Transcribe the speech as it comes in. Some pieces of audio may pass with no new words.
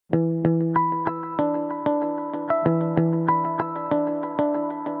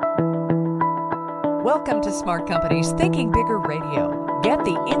Welcome to Smart Company's Thinking Bigger Radio. Get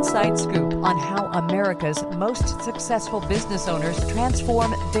the inside scoop on how America's most successful business owners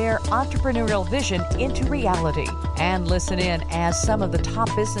transform their entrepreneurial vision into reality. And listen in as some of the top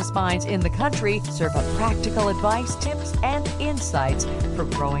business minds in the country serve up practical advice, tips, and insights for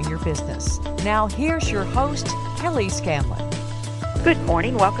growing your business. Now, here's your host, Kelly Scanlon. Good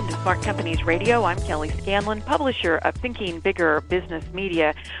morning. Welcome to Smart Companies Radio. I'm Kelly Scanlon, publisher of Thinking Bigger Business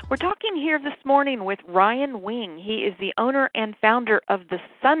Media. We're talking here this morning with Ryan Wing. He is the owner and founder of The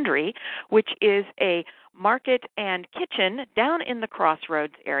Sundry, which is a market and kitchen down in the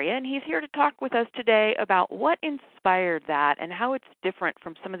Crossroads area. And he's here to talk with us today about what inspired that and how it's different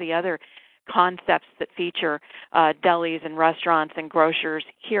from some of the other concepts that feature delis and restaurants and grocers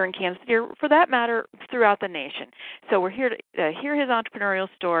here in Kansas City, or for that matter, throughout the nation. So we're here to hear his entrepreneurial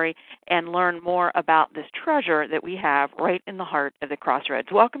story and learn more about this treasure that we have right in the heart of the Crossroads.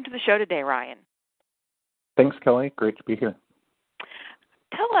 Welcome to the show today, Ryan. Thanks, Kelly. Great to be here.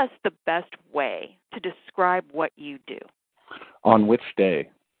 Tell us the best way to describe what you do. On which day?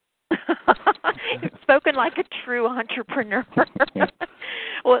 It's spoken like a true entrepreneur.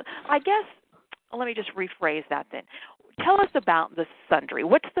 Well, I guess, let me just rephrase that then. Tell us about The Sundry.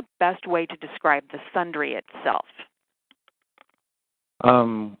 What's the best way to describe The Sundry itself?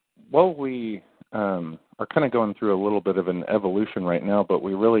 Well, we are kind of going through a little bit of an evolution right now, but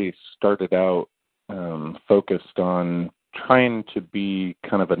we really started out focused on trying to be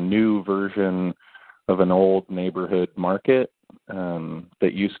kind of a new version of an old neighborhood market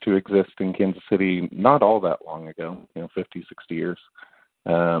that used to exist in Kansas City not all that long ago, 50, 60 years.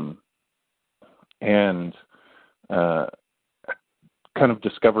 And kind of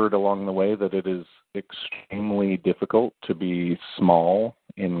discovered along the way that it is extremely difficult to be small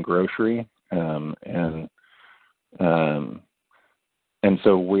in grocery. And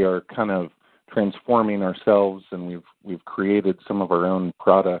so we are kind of transforming ourselves, and we've created some of our own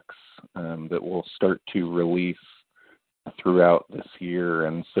products that we'll start to release throughout this year.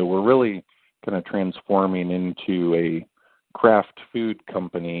 And so we're really kind of transforming into a craft food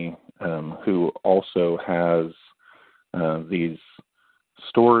company who also has these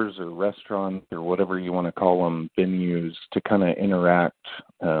stores or restaurants or whatever you want to call them, venues to kind of interact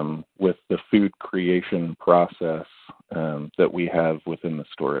with the food creation process that we have within the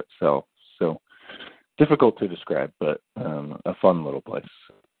store itself. So difficult to describe, but a fun little place.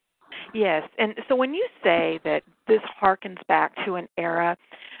 Yes, and so when you say that this harkens back to an era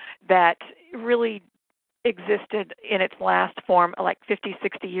that really existed in its last form like 50,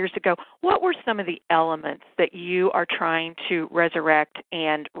 60 years ago, what were some of the elements that you are trying to resurrect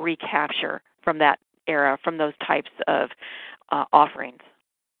and recapture from that era, from those types of offerings?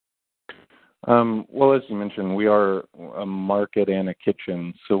 Well, as you mentioned, we are a market and a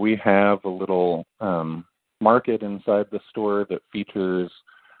kitchen, so we have a little market inside the store that features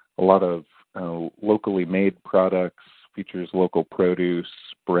a lot of locally made products, features local produce,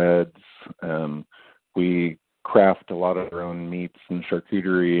 breads. We craft a lot of our own meats and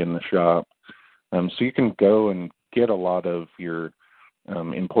charcuterie in the shop. So you can go and get a lot of your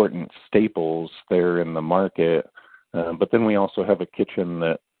important staples there in the market. But then we also have a kitchen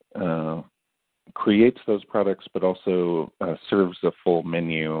that creates those products, but also serves a full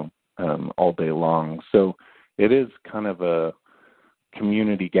menu all day long. So it is kind of a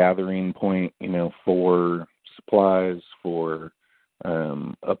community gathering point, for supplies, for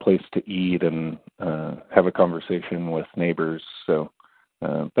a place to eat and have a conversation with neighbors. So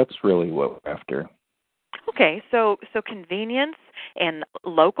that's really what we're after. Okay, so convenience and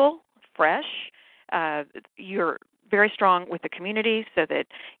local, fresh. You're very strong with the community, so that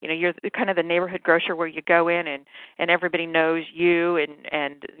you're kind of the neighborhood grocer where you go in and everybody knows you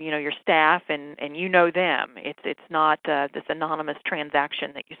and your staff and you know them. It's not this anonymous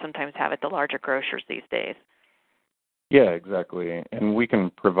transaction that you sometimes have at the larger grocers these days. Yeah, exactly. And we can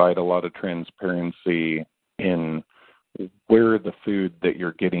provide a lot of transparency in where the food that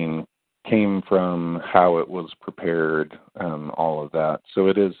you're getting came from, how it was prepared, all of that. So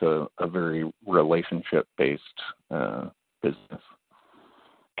it is a very relationship-based business.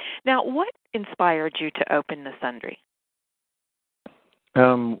 Now, what inspired you to open The Sundry?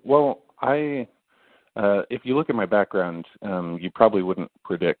 Well, if you look at my background, you probably wouldn't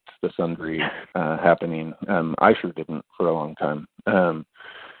predict The Sundry happening. I sure didn't for a long time.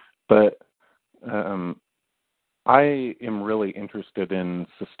 But I am really interested in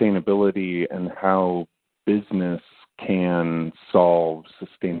sustainability and how business can solve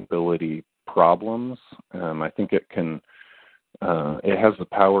sustainability problems. I think it has the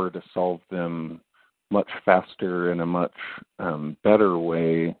power to solve them much faster in a much better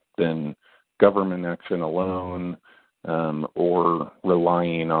way than government action alone, or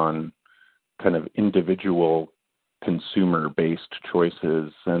relying on kind of individual consumer-based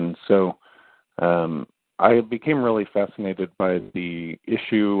choices. And so I became really fascinated by the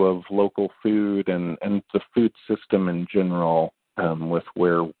issue of local food and the food system in general, with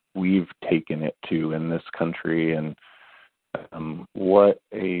where we've taken it to in this country, and what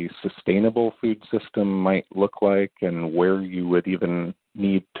a sustainable food system might look like, and where you would even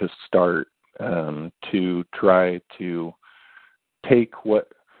need to start to try to take what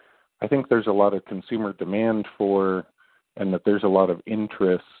I think there's a lot of consumer demand for, and that there's a lot of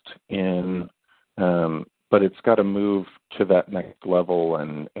interest in, but it's got to move to that next level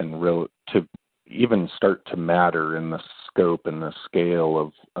and to even start to matter in the scope and the scale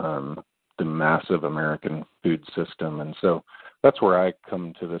of the massive American food system. And so that's where I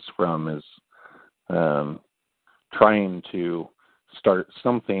come to this from, is trying to start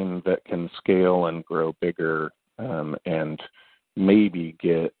something that can scale and grow bigger, and maybe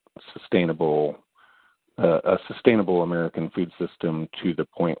get a sustainable American food system to the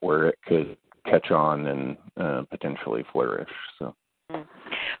point where it could catch on and potentially flourish. So.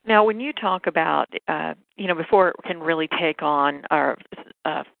 Now, when you talk about, before it can really take on or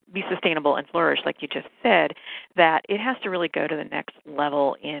be sustainable and flourish, like you just said, that it has to really go to the next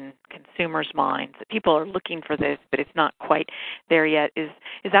level in consumers' minds. That people are looking for this, but it's not quite there yet. Is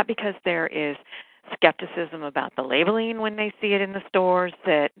that because there is skepticism about the labeling when they see it in the stores,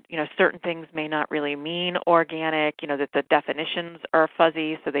 that certain things may not really mean organic, that the definitions are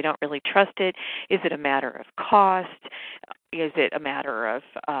fuzzy, so they don't really trust it? Is it a matter of cost? Is it a matter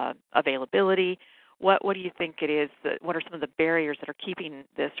of availability? What do you think it is? What are some of the barriers that are keeping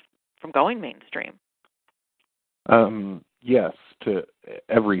this from going mainstream? Yes, to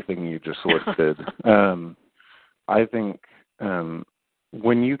everything you just listed. I think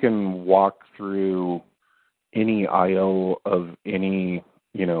when you can walk through any aisle of any,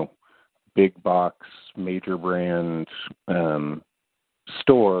 big box, major brand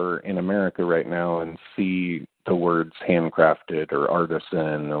store in America right now and see the words handcrafted or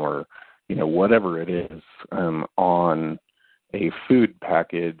artisan or, whatever it is, on a food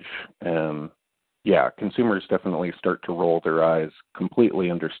package, consumers definitely start to roll their eyes, completely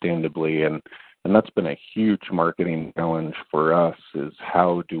understandably. And that's been a huge marketing challenge for us, is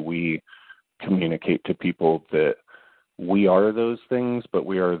how do we communicate to people that we are those things, but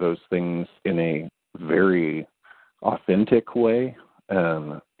we are those things in a very authentic way.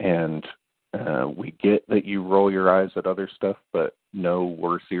 We get that you roll your eyes at other stuff, but no,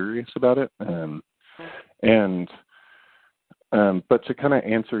 we're serious about it. But to kind of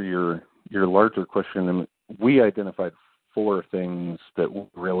answer your larger question, we identified 4 things that we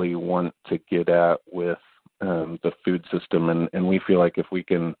really want to get at with the food system, and we feel like if we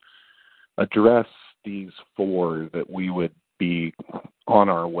can address these 4, that we would be on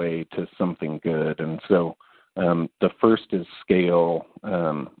our way to something good. And so the first is scale,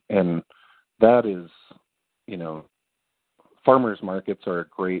 and that is, farmers markets are a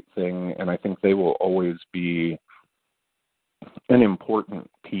great thing, and I think they will always be an important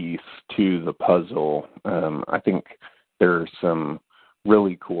piece to the puzzle. I think there are some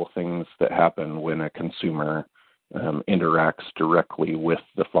really cool things that happen when a consumer interacts directly with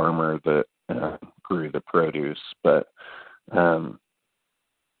the farmer that grew the produce. But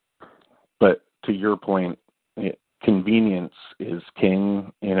to your point, convenience is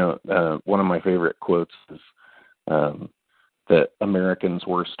king. One of my favorite quotes is that Americans'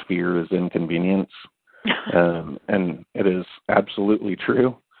 worst fear is inconvenience. And it is absolutely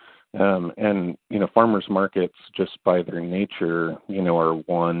true. And farmers markets, just by their nature, are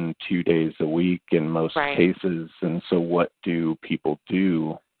 1-2 days a week in most cases. And so what do people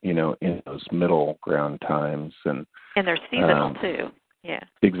do, in those middle ground times? And they're seasonal too. Yeah.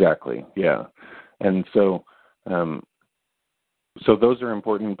 Exactly. Yeah. And so those are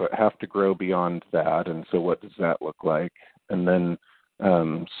important, but have to grow beyond that. And so what does that look like? And then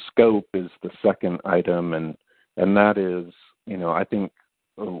scope is the second item, and that is, I think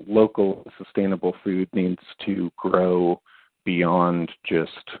local sustainable food needs to grow beyond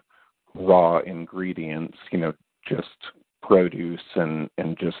just raw ingredients, just produce and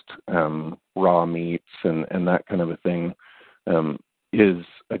just raw meats and that kind of a thing, is,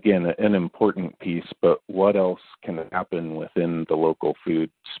 again, an important piece. But what else can happen within the local food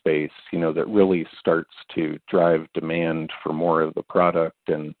space, that really starts to drive demand for more of the product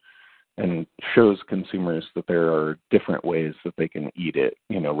and shows consumers that there are different ways that they can eat it,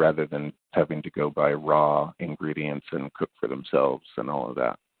 rather than having to go buy raw ingredients and cook for themselves and all of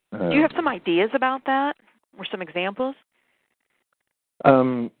that. Do you have some ideas about that or some examples?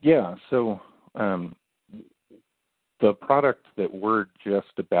 Yeah. So the product that we're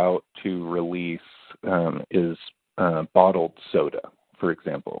just about to release is bottled soda, for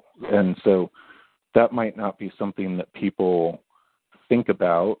example. And so that might not be something that people think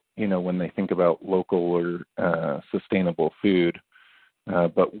about, when they think about local or sustainable food.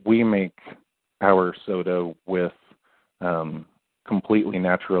 But we make our soda with completely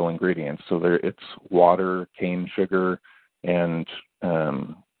natural ingredients. So it's water, cane sugar, and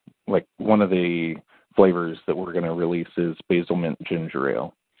like one of the flavors that we're going to release is basil mint ginger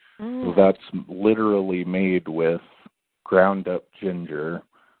ale. So that's literally made with ground up ginger,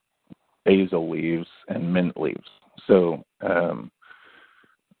 basil leaves, and mint leaves. So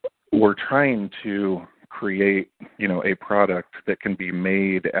we're trying to create, a product that can be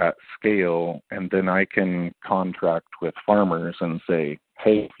made at scale, and then I can contract with farmers and say,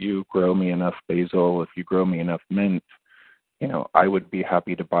 hey, if you grow me enough basil, if you grow me enough mint, I would be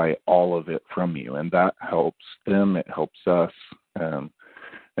happy to buy all of it from you. And that helps them, it helps us. And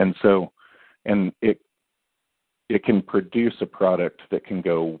it can produce a product that can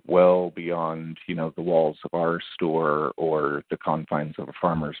go well beyond, the walls of our store or the confines of a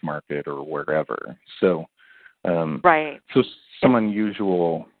farmer's market or wherever. So, right. So some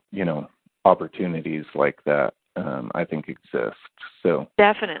unusual, opportunities like that, I think exist. So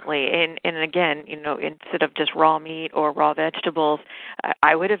definitely, and again, instead of just raw meat or raw vegetables,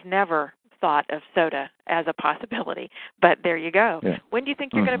 I would have never thought of soda as a possibility. But there you go. Yeah. When do you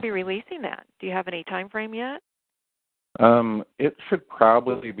think you're going to be releasing that? Do you have any time frame yet? It should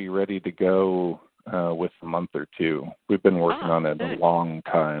probably be ready to go with a month or two. We've been working on it a long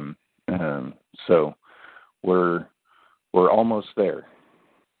time, so we're almost there.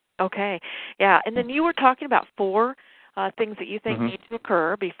 Okay, yeah. And then you were talking about 4 things that you think need to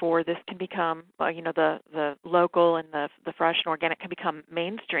occur before this can become, the local and the fresh and organic can become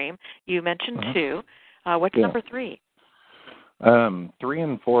mainstream. You mentioned 2. What's number 3? 3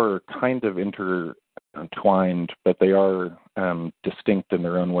 and 4 are kind of intertwined, but they are distinct in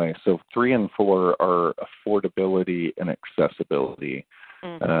their own way. So 3 and 4 are affordability and accessibility.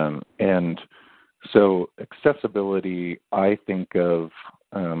 And so accessibility, I think of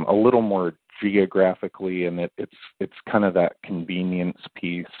a little more geographically, and it's kind of that convenience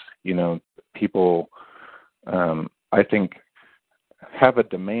piece. People, I think, have a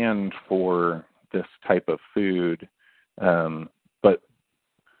demand for this type of food, but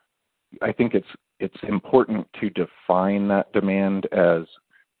I think it's important to define that demand as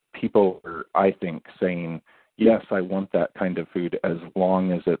people are, I think, saying, yes, I want that kind of food as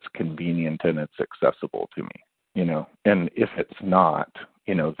long as it's convenient and it's accessible to me, and if it's not,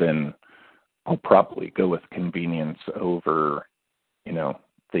 then I'll probably go with convenience over,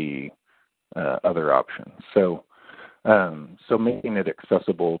 the other options. So making it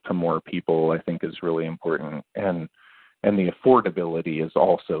accessible to more people, I think, is really important. And the affordability is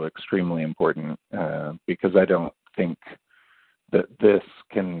also extremely important because I don't think that this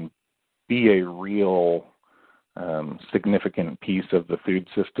can be a real significant piece of the food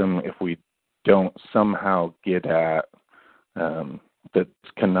system if we don't somehow get at that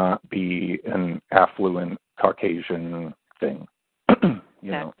cannot be an affluent Caucasian thing.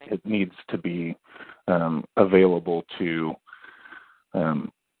 It needs to be available to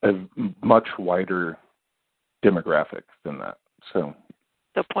a much wider demographic than that. So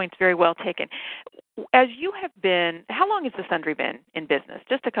point's very well taken. As you have been, how long has the Sundry been in business?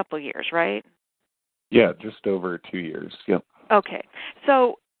 Just a couple of years, right? Yeah, just over 2 years. Yep. Okay.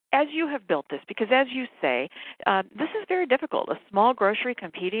 So as you have built this, because as you say, this is very difficult. A small grocery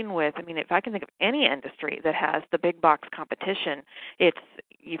competing with, if I can think of any industry that has the big box competition,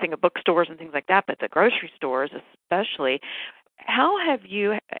 you think of bookstores and things like that, but the grocery stores especially. How have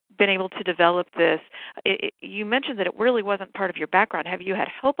you been able to develop this? You mentioned that it really wasn't part of your background. Have you had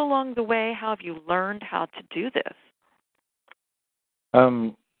help along the way? How have you learned how to do this?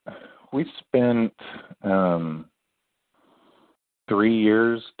 We spent 3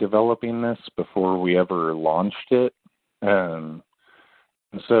 years developing this before we ever launched it. And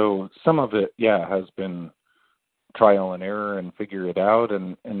so some of it, has been trial and error and figure it out.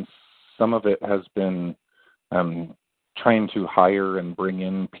 And some of it has been trying to hire and bring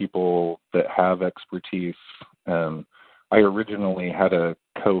in people that have expertise. I originally had a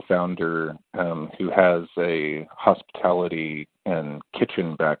co-founder who has a hospitality and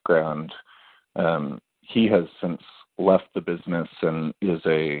kitchen background. He has since left the business and is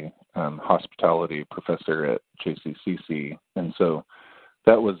a hospitality professor at JCCC, and so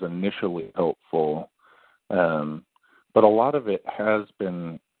that was initially helpful. But a lot of it has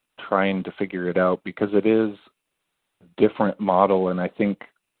been trying to figure it out because it is a different model, and I think,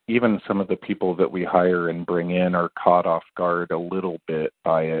 even some of the people that we hire and bring in are caught off guard a little bit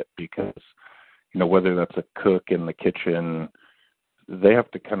by it because, whether that's a cook in the kitchen, they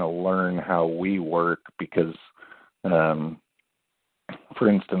have to kind of learn how we work because, for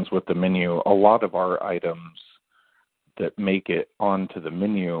instance, with the menu, a lot of our items that make it onto the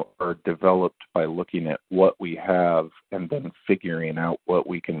menu are developed by looking at what we have and then figuring out what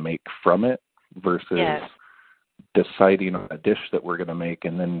we can make from it versus deciding on a dish that we're going to make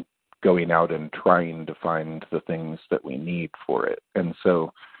and then going out and trying to find the things that we need for it. And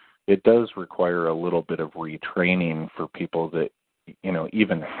so it does require a little bit of retraining for people that,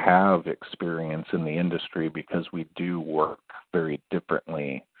 even have experience in the industry because we do work very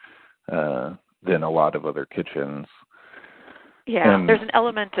differently than a lot of other kitchens. Yeah, and there's an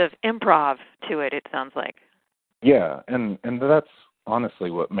element of improv to it, it sounds like. Yeah, and that's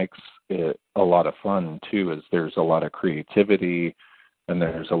honestly what makes it a lot of fun, too, is there's a lot of creativity and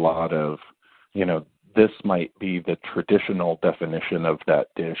there's a lot of, this might be the traditional definition of that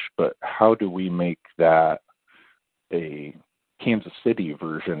dish, but how do we make that a Kansas City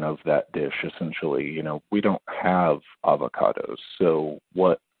version of that dish, essentially? We don't have avocados, so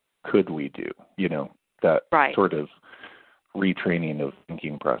what could we do? That sort of retraining of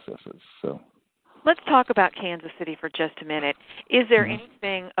thinking processes. So let's talk about Kansas City for just a minute. Is there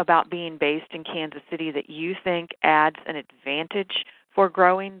anything about being based in Kansas City that you think adds an advantage for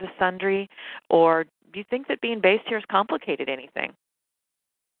growing the Sundry, or do you think that being based here has complicated anything?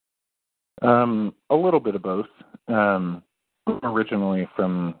 A little bit of both. I'm originally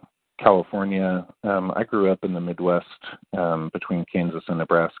from California. I grew up in the Midwest between Kansas and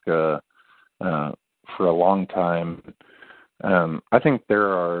Nebraska for a long time. I think there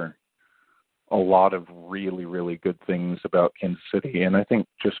are a lot of really, really good things about Kansas City, and I think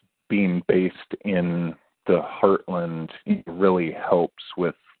just being based in the heartland really helps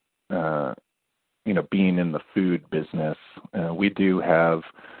with, being in the food business. We do have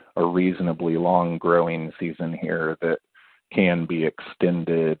a reasonably long growing season here that can be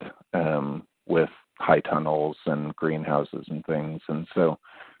extended with high tunnels and greenhouses and things, and so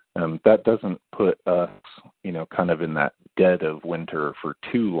that doesn't put us, kind of in that dead of winter for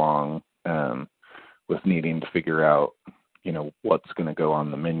too long with needing to figure out, what's going to go on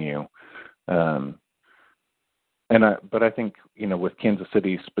the menu. But I think, with Kansas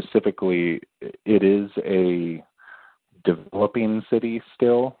City specifically, it is a developing city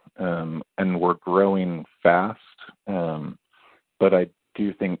still, and we're growing fast. But I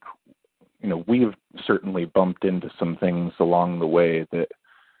do think, we've certainly bumped into some things along the way that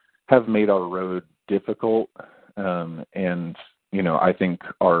have made our road difficult, and I think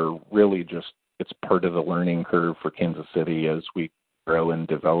are really just, it's part of the learning curve for Kansas City as we grow and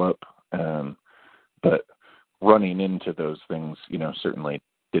develop. But running into those things, certainly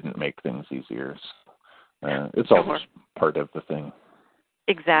didn't make things easier. It's always part of the thing.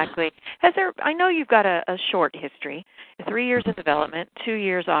 Exactly. I know you've got a short history, 3 years of development, 2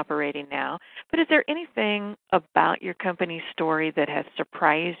 years operating now, but is there anything about your company's story that has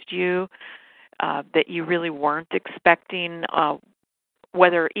surprised you that you really weren't expecting,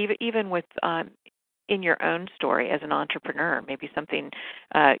 whether even with in your own story as an entrepreneur, maybe something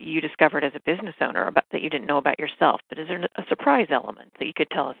you discovered as a business owner about that you didn't know about yourself, but is there a surprise element that you could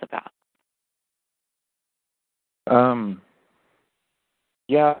tell us about?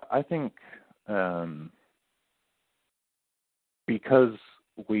 Yeah, I think because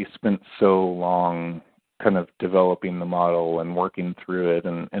we spent so long kind of developing the model and working through it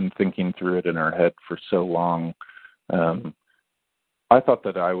and thinking through it in our head for so long, I thought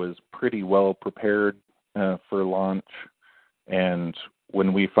that I was pretty well prepared for launch. And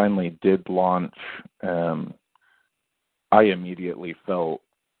when we finally did launch, I immediately felt,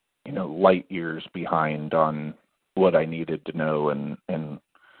 light years behind on what I needed to know. And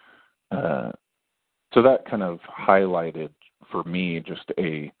so that kind of highlighted for me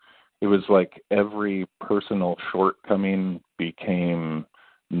it was like every personal shortcoming became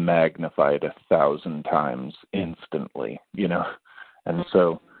magnified 1,000 times instantly, And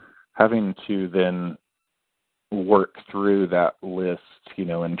so having to then work through that list,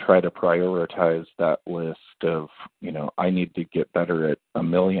 and try to prioritize that list of, I need to get better at a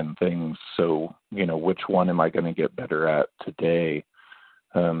million things. So, which one am I going to get better at today?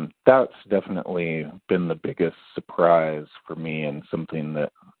 That's definitely been the biggest surprise for me, and something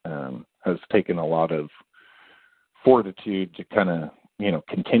that has taken a lot of fortitude to kind of,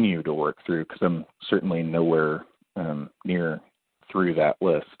 continue to work through, because I'm certainly nowhere near through that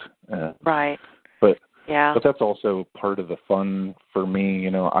list. Right. But that's also part of the fun for me.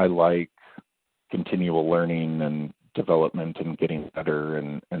 I like continual learning and development and getting better.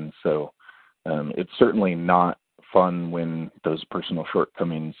 And so it's certainly not fun when those personal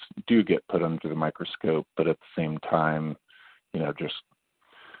shortcomings do get put under the microscope, but at the same time, just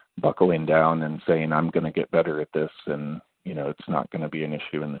buckling down and saying, I'm going to get better at this, and, it's not going to be an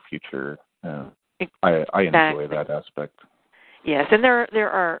issue in the future. I enjoy that aspect. Yes, and there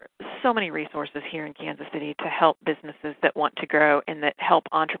are so many resources here in Kansas City to help businesses that want to grow and that help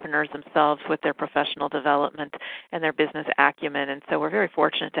entrepreneurs themselves with their professional development and their business acumen. And so we're very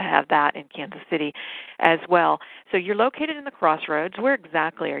fortunate to have that in Kansas City as well. So you're located in the Crossroads. Where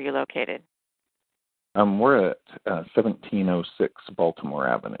exactly are you located? We're at 1706 Baltimore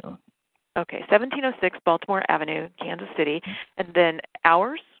Avenue. Okay, 1706 Baltimore Avenue, Kansas City. And then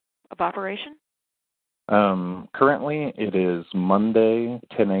hours of operation? Currently, it is Monday,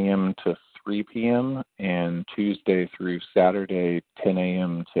 10 a.m. to 3 p.m., and Tuesday through Saturday, 10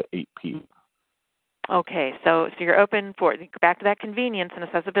 a.m. to 8 p.m. Okay, so you're open for, back to that convenience and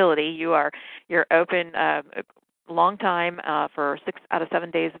accessibility, you're open a long time for 6 out of 7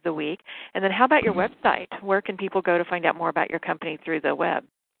 days of the week. And then how about your website? Where can people go to find out more about your company through the web?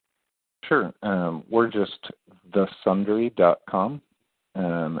 Sure. We're just thesundry.com.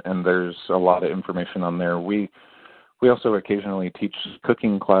 And there's a lot of information on there. We also occasionally teach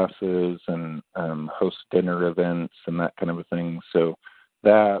cooking classes and host dinner events and that kind of a thing. So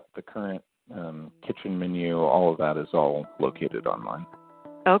the current kitchen menu, all of that is all located online.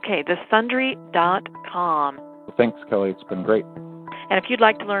 Okay, thesundry.com. Well, thanks, Kelly. It's been great. And if you'd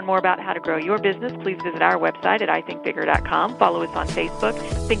like to learn more about how to grow your business, please visit our website at ithinkbigger.com. Follow us on Facebook,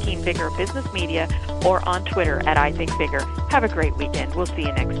 Thinking Bigger Business Media, or on Twitter at ithinkbigger. Have a great weekend. We'll see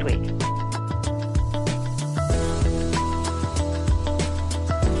you next week.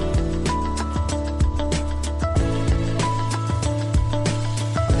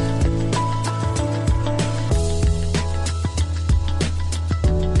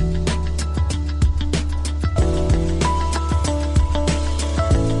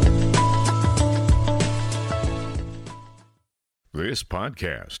 This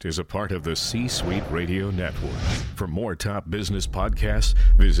podcast is a part of the C-Suite Radio Network. For more top business podcasts,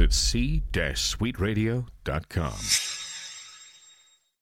 visit c-suiteradio.com.